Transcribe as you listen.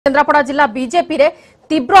केन्द्रापड़ा जिला बीजेपी रे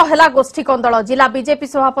तीव्र हेला गोष्ठी कंदल। जिला बीजेपी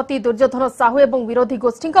सभापति दुर्योधन साहू एवं विरोधी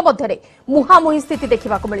गोष्ठी मध्य मुहांमुही स्थिति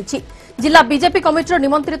देखा मिली। जिला बीजेपी कमिटीर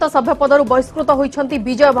निमंत्रित सभ्य पदर बहिष्कृत होती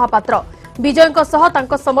विजय महापात्र। विजय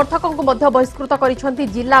समर्थकों बहिष्कृत कर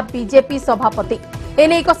जिला बीजेपी सभापति।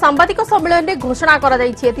 एने एक सांबादिक सम्मेलन में घोषणा कर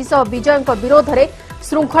विजय विरोध में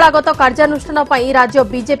श्रृंखलागत कार्यानुष्ठान राज्य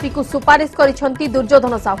बीजेपी को सुपारिश कर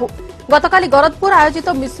दुर्योधन साहू। गतकाली गरजपुर आयोजित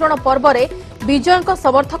मिश्रण पर्व में विजय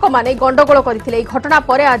समर्थक माने गंडगोल करथिले। घटना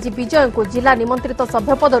पर आज विजय को जिला निमंत्रित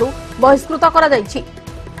सभ्य पदर बहिष्कृत करा जायछि।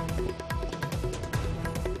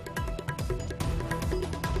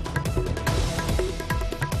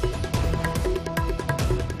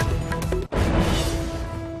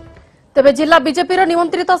 तेबे जिला बीजेपी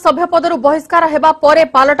निमंत्रित सभ्य पदर बहिष्कार हेबा परे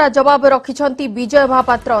पालटा जवाब रखिछंती विजय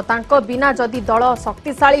महापात्र। तांको बिना जदि दल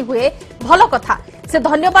शक्तिशाली हुए भल कथा, से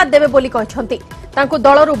धन्यवाद देबे बोली कहिसंती। तांको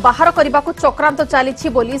दलरू बाहर करबाकू चक्रांत चलीछि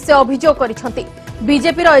बोली से अभियोग करिसंती।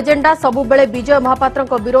 बीजेपी एजेंडा सबु बेले विजय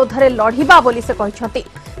महापात्रक विरोध में लढ़िबा बोली से कहिसंती।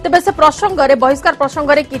 तेबे से प्रसंग रे बहिष्कार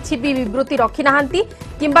प्रसंग रे किछि भी विवृत्ति रखि नाहंती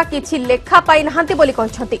किंबा किछि लेखा पाई नाहंती बोली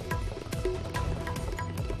कहिसंती।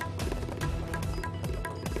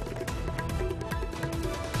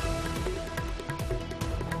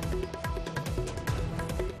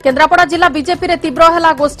 केन्द्रापड़ा जिला बीजेपी रे तीव्र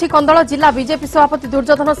हेला गोष्ठी कंदल। जिला बीजेपी सभापति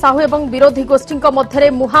दुर्योधन साहू एवं विरोधी गोष्ठी मध्य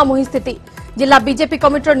मुहांमुही स्थिति। जिला बीजेपी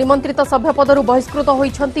कमिटीर निमंत्रित सभ्य पदर बहिष्कृत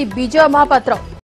होती विजय महापात्र।